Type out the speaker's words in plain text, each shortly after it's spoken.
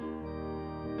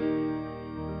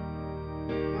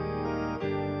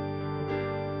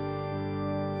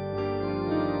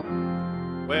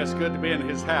Well, it's good to be in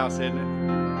his house, isn't it?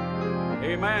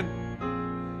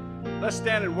 Amen. Let's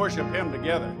stand and worship him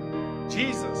together.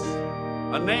 Jesus,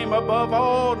 a name above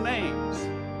all names.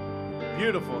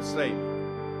 Beautiful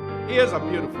Savior. He is a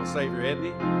beautiful Savior, isn't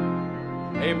he?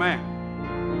 Amen.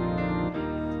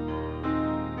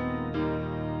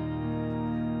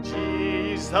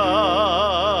 Jesus,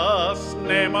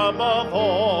 name above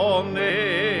all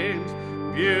names.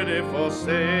 Beautiful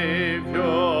Savior,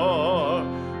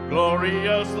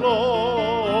 glorious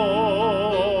Lord,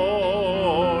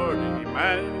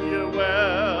 Emmanuel,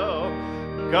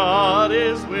 God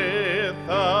is with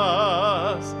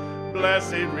us,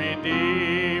 blessed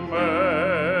Redeemer,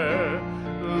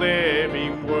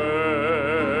 living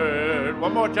Word.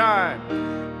 One more time.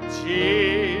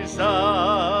 Jesus,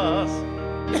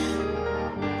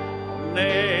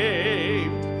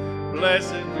 named,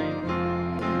 blessed Redeemer,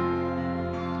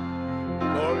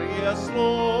 glorious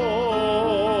Lord,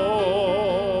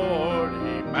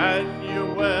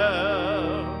 Emmanuel,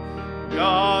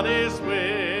 God is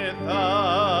with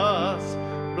us,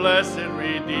 blessed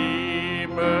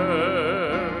Redeemer,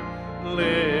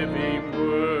 living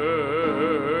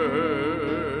Word.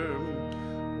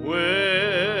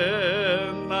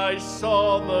 When I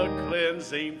saw the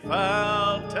cleansing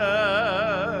fountain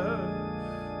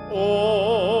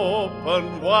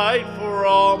open wide for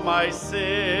all my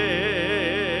sin,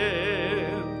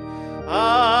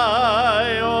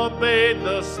 I obeyed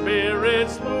the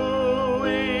Spirit's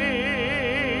wooing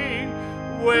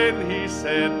when he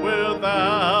said, "Will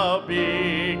thou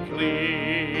be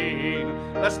clean?"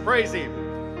 Let's praise him.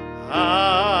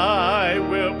 I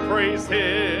will praise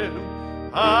him.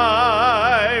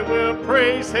 I will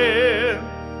praise him.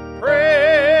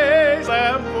 Praise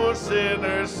Lamb for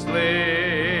sinners slain.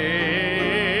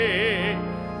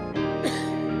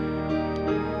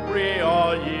 Free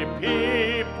all ye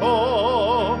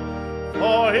people,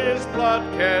 for his blood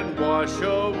can wash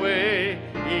away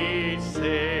each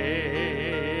sin.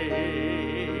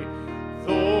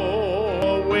 Though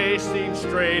a way seems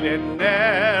straight and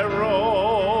narrow,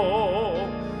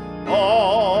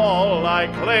 all I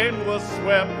claimed was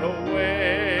swept away.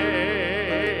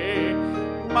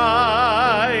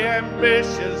 My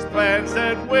ambitious plans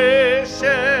and wishes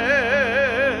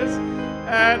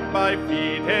at my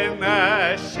feet in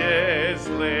ashes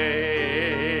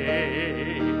lay.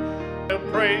 I'll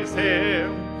praise him,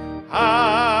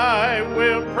 I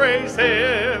will praise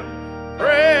him,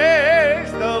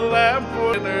 praise the Lamb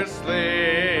for sinners slain.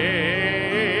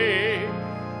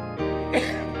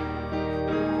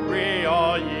 Free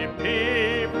all ye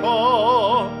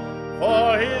people,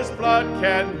 for his blood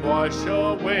can wash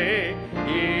away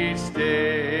each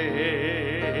stain.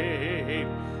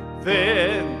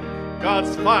 Then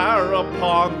God's fire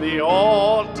upon the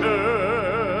altar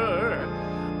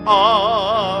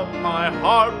of my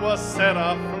heart was set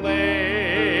aflame.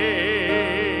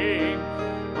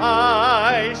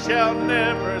 I shall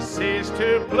never cease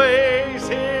to praise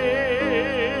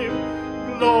him.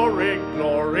 Glory,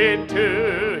 glory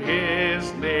to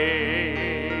his name.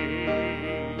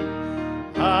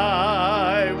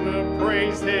 I will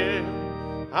praise him.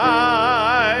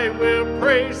 I will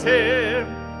praise him.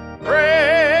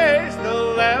 Praise the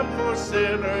Lamb for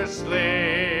sinners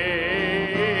slain.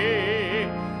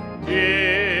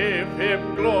 Give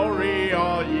him glory,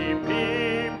 all ye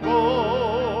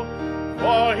people,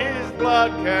 for his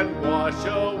blood can wash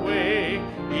away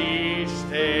each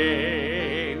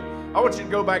stain. I want you to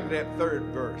go back to that third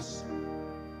verse.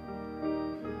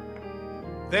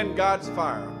 Then God's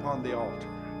fire upon the altar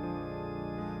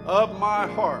of my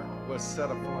heart was set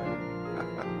aflame.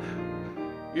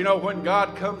 You know, when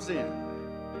God comes in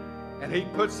and he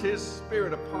puts his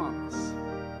Spirit upon us,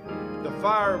 the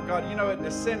fire of God, you know, it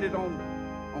descended on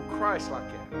Christ like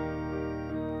that.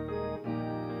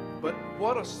 But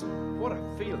what a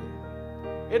feeling.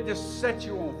 It just sets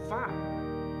you on fire.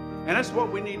 And that's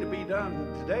what we need to be done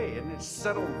today, and it's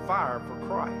set on fire for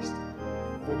Christ,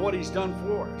 for what he's done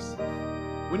for us.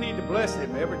 We need to bless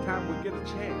him every time we get a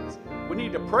chance. We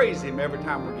need to praise him every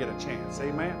time we get a chance.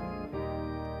 Amen?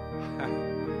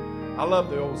 I love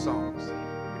the old songs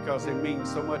because they mean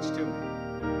so much to me.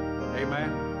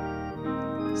 Amen?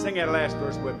 Sing that last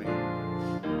verse with me.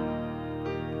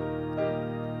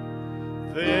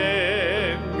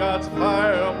 Then God's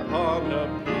fire upon the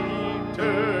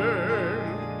Peter,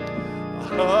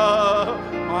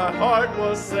 my heart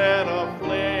was set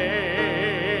aflame.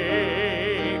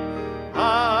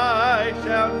 I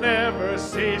shall never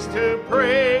cease to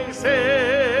praise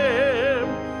him.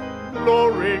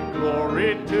 Glory,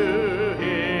 glory to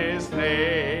his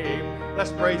name.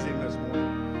 Let's praise him this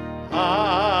morning.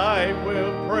 I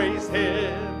will praise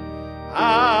him.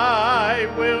 I I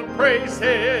will praise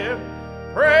him.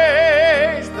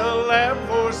 Praise the Lamb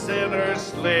for sinners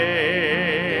slain.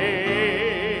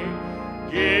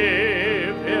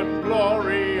 Give him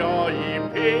glory, all ye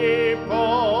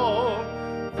people,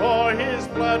 for his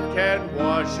blood can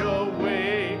wash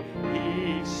away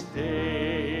each stain.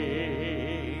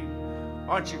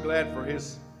 Aren't you glad for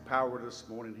his power this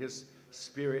morning, his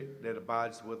spirit that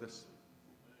abides with us?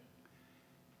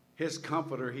 His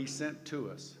comforter he sent to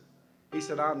us. He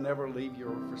said, I'll never leave you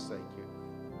or forsake you.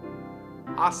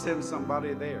 I'll send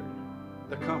somebody there,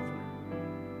 the comforter.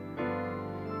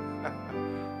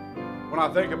 When I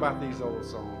think about these old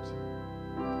songs,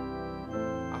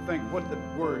 I think what the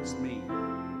words mean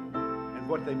and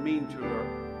what they mean to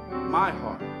my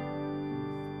heart.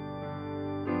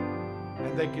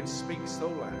 And they can speak so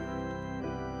loud.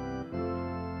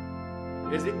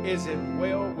 Is it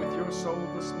well with your soul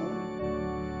this morning?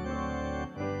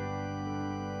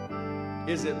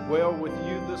 Is it well with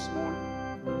you this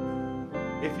morning?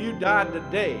 If you died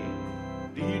today,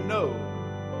 do you know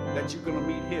that you're going to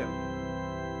meet him?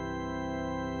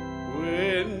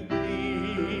 When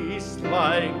peace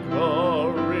like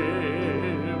a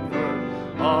river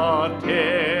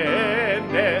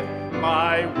attendeth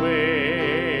my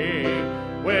way,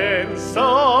 when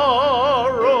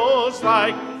sorrows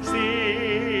like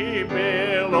sea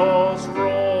billows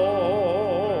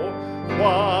roll,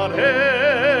 whatever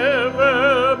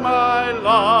my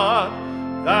lot,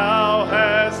 thou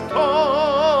hast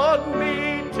taught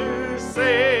me to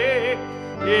say,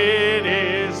 it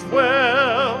is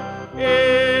well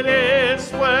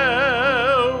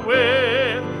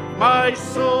with my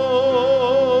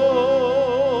soul.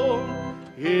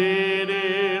 It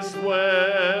is well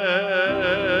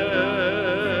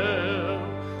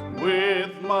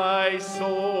with my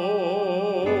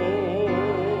soul.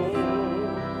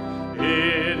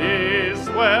 It is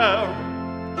well.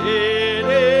 It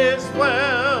is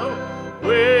well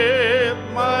with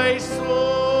my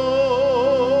soul.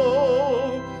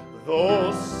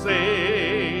 Though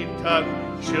Satan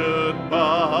should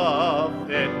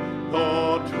buffet,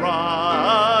 though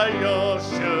trials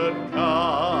should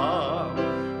come,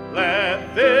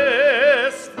 let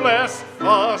this blessed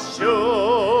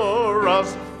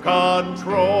assurance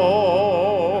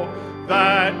control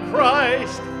that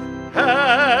Christ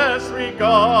has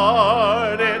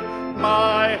regarded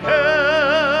my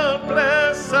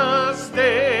helpless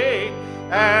estate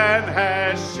and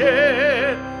has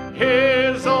shed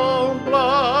his own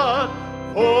blood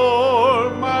for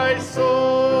my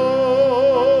soul.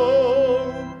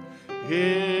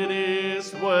 It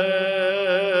is well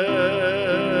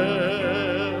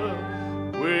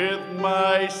with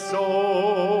my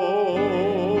soul.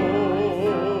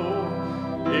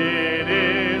 It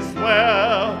is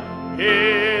well.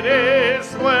 It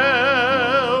is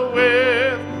well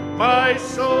with my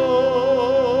soul.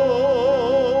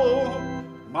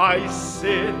 My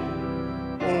sin,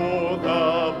 oh,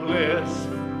 the bliss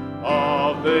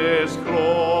of this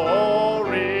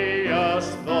glorious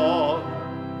thought.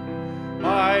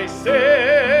 My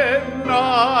sin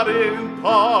not in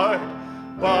part,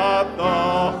 but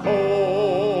the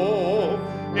whole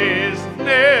is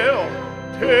nailed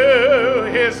to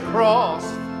his cross,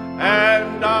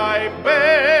 and I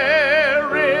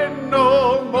bear it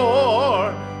no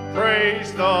more.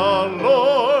 Praise the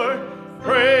Lord,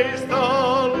 praise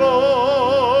the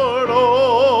Lord,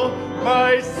 oh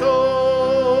my soul.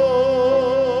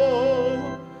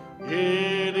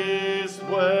 It is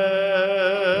well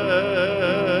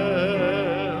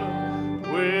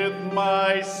with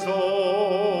my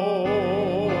soul.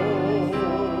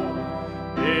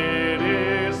 It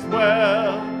is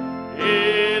well.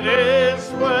 It is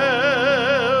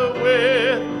well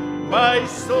with my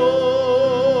soul.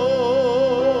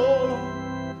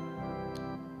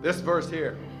 This verse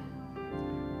here,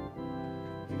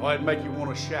 well, it'd make you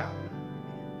want to shout.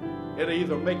 It'll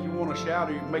either make you want to shout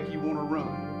or it'll make you want to run.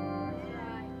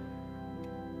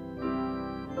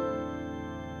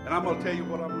 And I'm going to tell you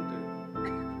what I'm going to do.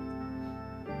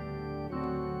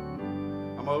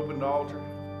 I'm going to open the altar.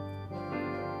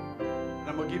 And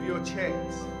I'm going to give you a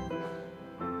chance.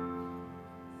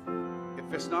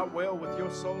 If it's not well with your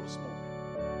soul this morning,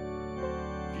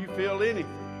 if you feel anything,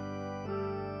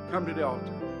 come to the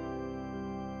altar.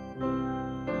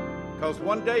 Because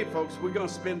one day, folks, we're going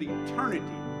to spend eternity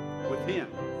with him.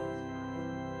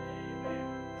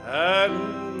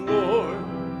 And Lord,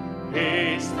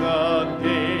 haste the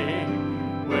day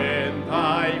when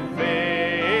thy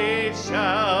face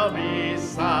shall be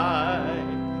sight.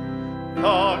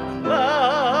 The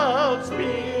clouds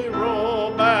be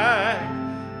rolled back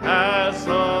as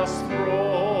a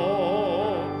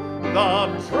scroll.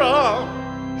 The trump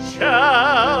shall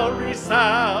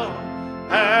sound,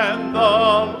 and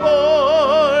the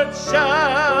Lord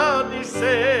shall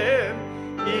descend.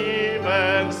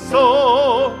 Even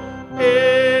so,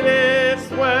 it is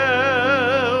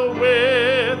well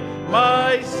with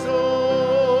my soul.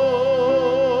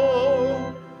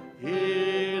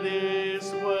 It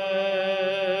is well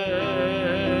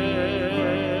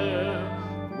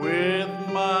with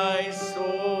my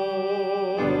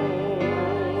soul.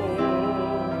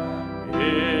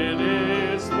 It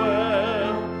is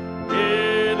well.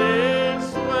 It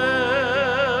is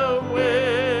well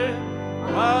with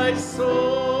my soul.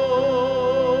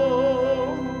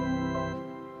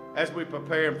 As we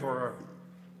prepare for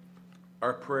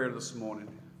our prayer this morning,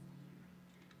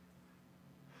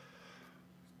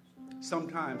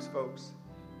 sometimes, folks,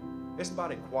 it's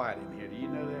mighty quiet in here. Do you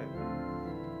know that?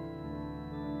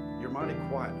 You're mighty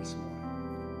quiet this morning.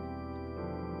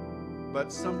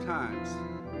 But sometimes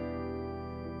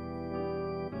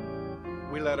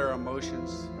we let our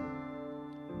emotions,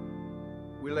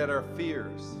 we let our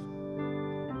fears,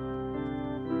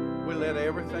 we let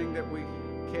everything that we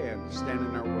can stand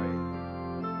in our way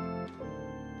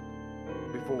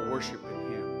before worshiping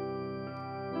Him.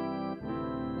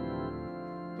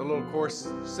 The little chorus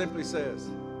simply says,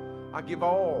 I give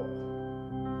all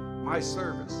my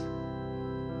service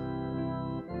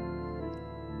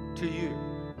to you.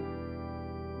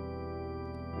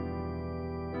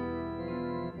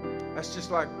 That's just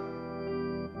like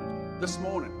this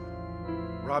morning.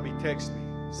 Robbie texted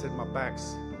me, said my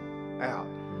back's out.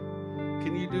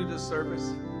 Can you do this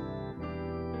service?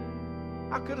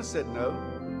 I could have said no.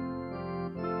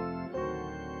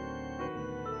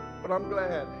 But I'm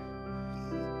glad.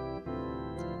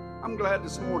 I'm glad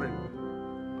this morning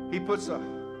He puts a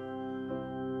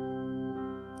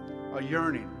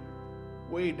yearning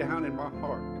way down in my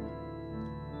heart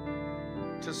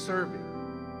to serve Him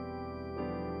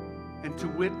and to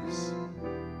witness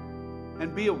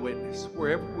and be a witness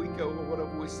wherever we go or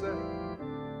whatever we say.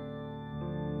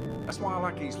 That's why I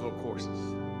like these little courses.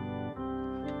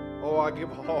 Oh, I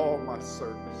give all my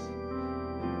service.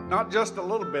 Not just a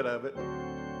little bit of it.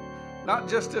 Not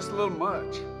just a little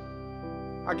much.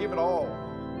 I give it all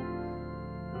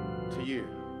to you.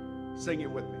 Sing it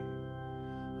with me.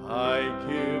 I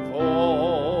give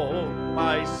all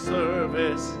my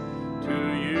service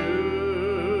to you.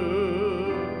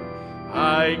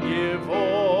 I give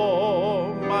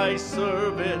all my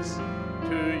service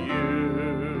to you.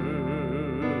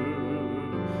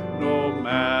 No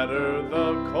matter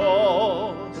the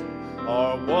cost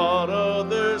or what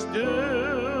others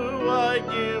do, I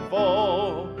give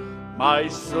all my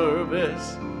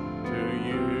service to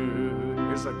you.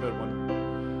 Here's a good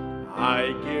one.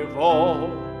 I give all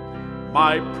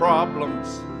my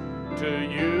problems to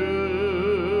you.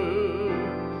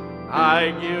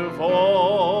 I give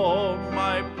all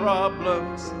my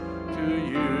problems to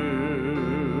you.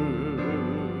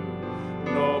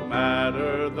 No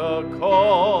matter the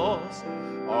cost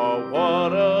or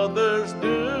what others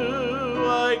do,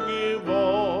 I give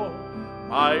all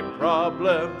my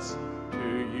problems to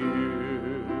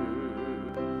you.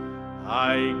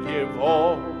 I give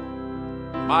all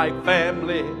my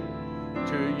family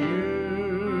to you.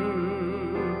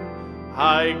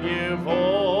 I give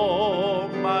all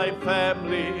my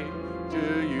family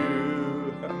to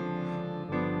you.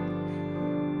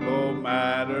 No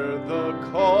matter the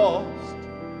cost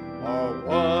or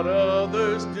what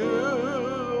others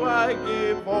do, I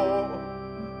give all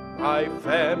my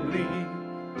family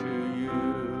to you.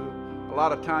 A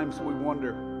lot of times we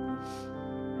wonder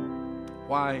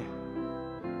why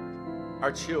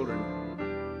our children,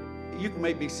 you can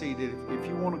maybe see that if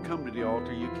you want to come to the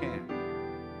altar, you can.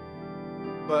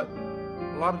 But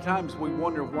a lot of times we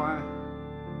wonder why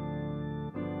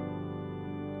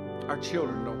our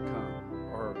children don't come,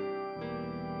 or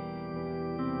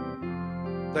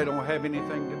they don't have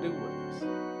anything to do with us.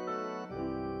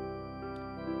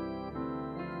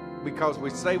 Because we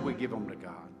say we give them to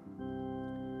God.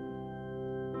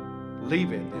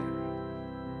 Leave it there.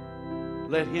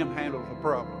 Let Him handle the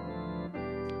problem.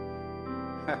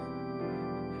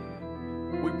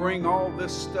 We bring all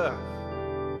this stuff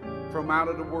from out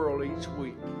of the world each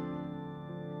week.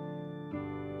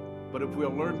 But if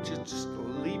we'll learn to just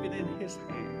leave it in His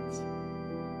hands.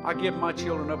 I gave my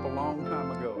children up a long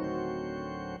time ago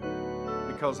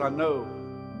because I know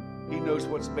He knows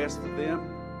what's best for them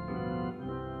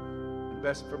and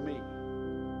best for me.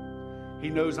 He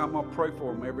knows I'm going to pray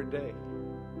for them every day.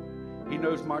 He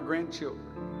knows my grandchildren.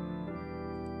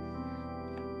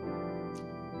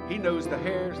 He knows the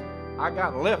hairs I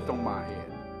got left on my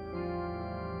head.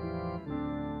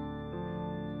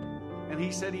 And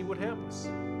He said He would help us.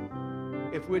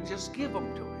 if we'd just give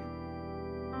them to Him.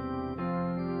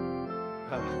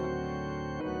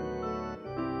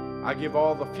 I give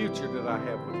all the future that I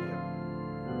have with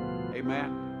Him.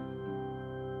 Amen.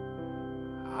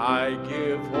 I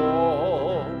give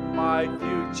all my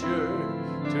future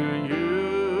to you.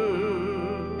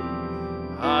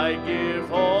 I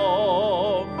give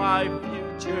all my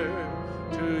future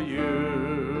to you.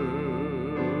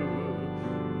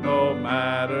 No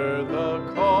matter the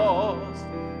cost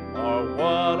or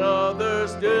what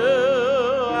others do,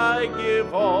 I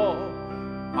give all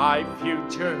my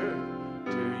future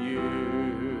to you.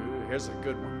 Here's a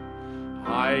good one.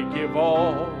 I give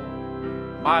all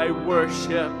my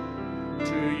worship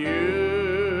to you.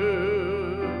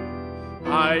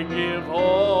 I give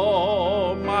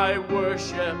all my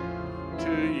worship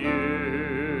to you.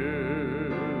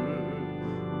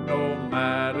 No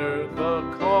matter the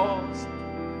cost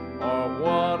or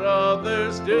what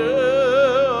others do,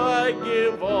 I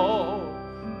give all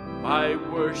my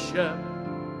worship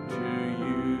to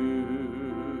you.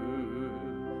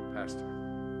 Pastor.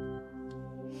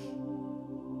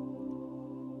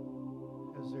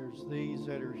 As there's these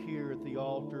that are here at the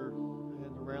altar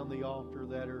and around the altar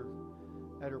that are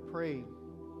praying,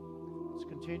 let's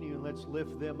continue and let's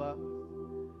lift them up.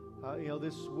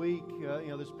 This week,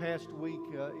 this past week,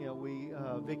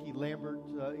 Vicki Lambert,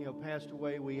 passed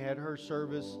away. We had her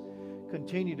service.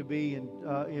 Continue to be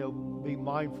be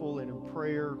mindful and in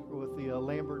prayer with the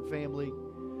Lambert family.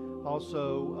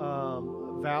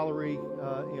 Also, Valerie,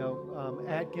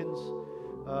 Atkins,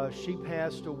 she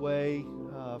passed away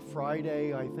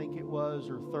Friday, I think it was,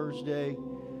 or Thursday.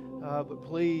 But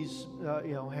please,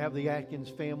 have the Atkins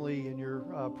family in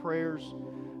your prayers.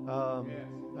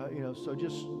 So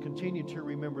just continue to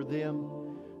remember them.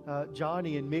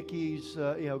 Johnny and Mickey's,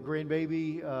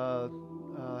 grandbaby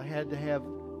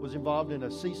was involved in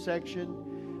a C-section,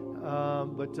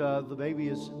 but the baby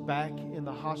is back in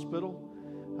the hospital.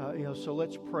 So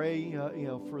let's pray,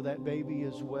 for that baby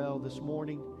as well this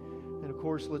morning. And of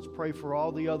course, let's pray for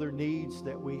all the other needs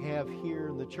that we have here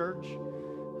in the church.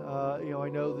 I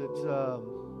know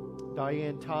that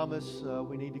Diane Thomas,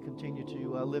 we need to continue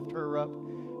to lift her up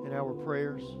in our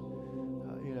prayers.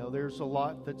 There's a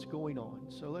lot that's going on.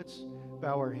 So let's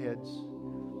bow our heads.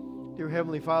 Dear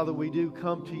Heavenly Father, we do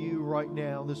come to you right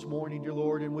now this morning, dear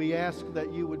Lord, and we ask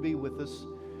that you would be with us.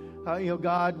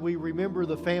 God, we remember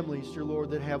the families, dear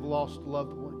Lord, that have lost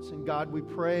loved ones. And God, we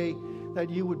pray that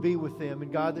you would be with them.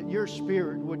 And God, that your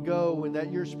Spirit would go and that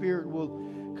your Spirit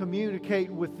will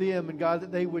communicate with them. And God,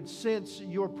 that they would sense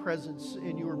your presence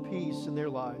and your peace in their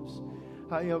lives.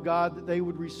 God, that they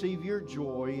would receive your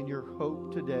joy and your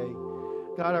hope today.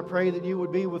 God, I pray that you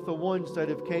would be with the ones that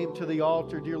have came to the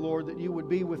altar, dear Lord, that you would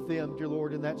be with them, dear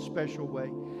Lord, in that special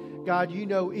way. God, you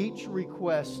know each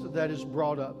request that is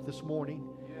brought up this morning.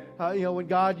 And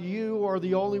God, you are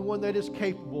the only one that is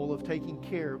capable of taking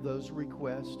care of those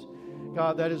requests.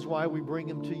 God, that is why we bring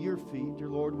them to your feet, dear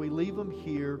Lord. We leave them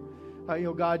here,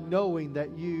 God, knowing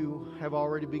that you have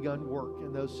already begun work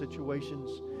in those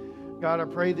situations. God, I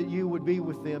pray that you would be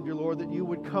with them, dear Lord, that you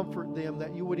would comfort them,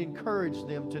 that you would encourage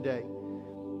them today.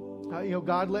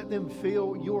 God, let them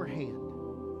feel your hand,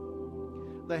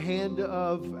 the hand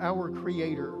of our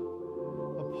Creator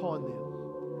upon them.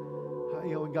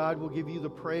 And God will give you the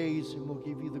praise and will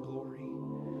give you the glory.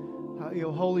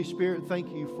 Holy Spirit,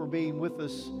 thank you for being with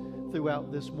us throughout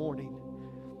this morning.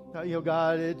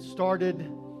 God, it started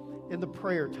in the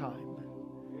prayer time.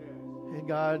 And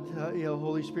God,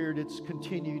 Holy Spirit, it's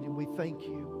continued, and we thank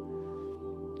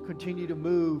you. Continue to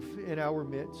move in our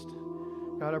midst.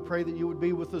 God, I pray that you would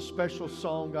be with a special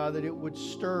song, God, that it would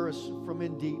stir us from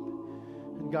in deep.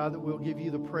 And God, that we'll give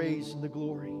you the praise and the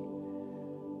glory.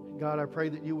 God, I pray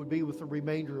that you would be with the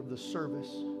remainder of the service.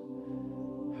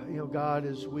 God,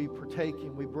 as we partake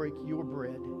and we break your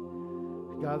bread,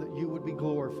 God, that you would be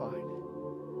glorified.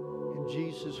 In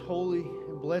Jesus' holy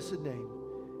and blessed name,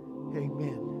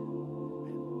 amen.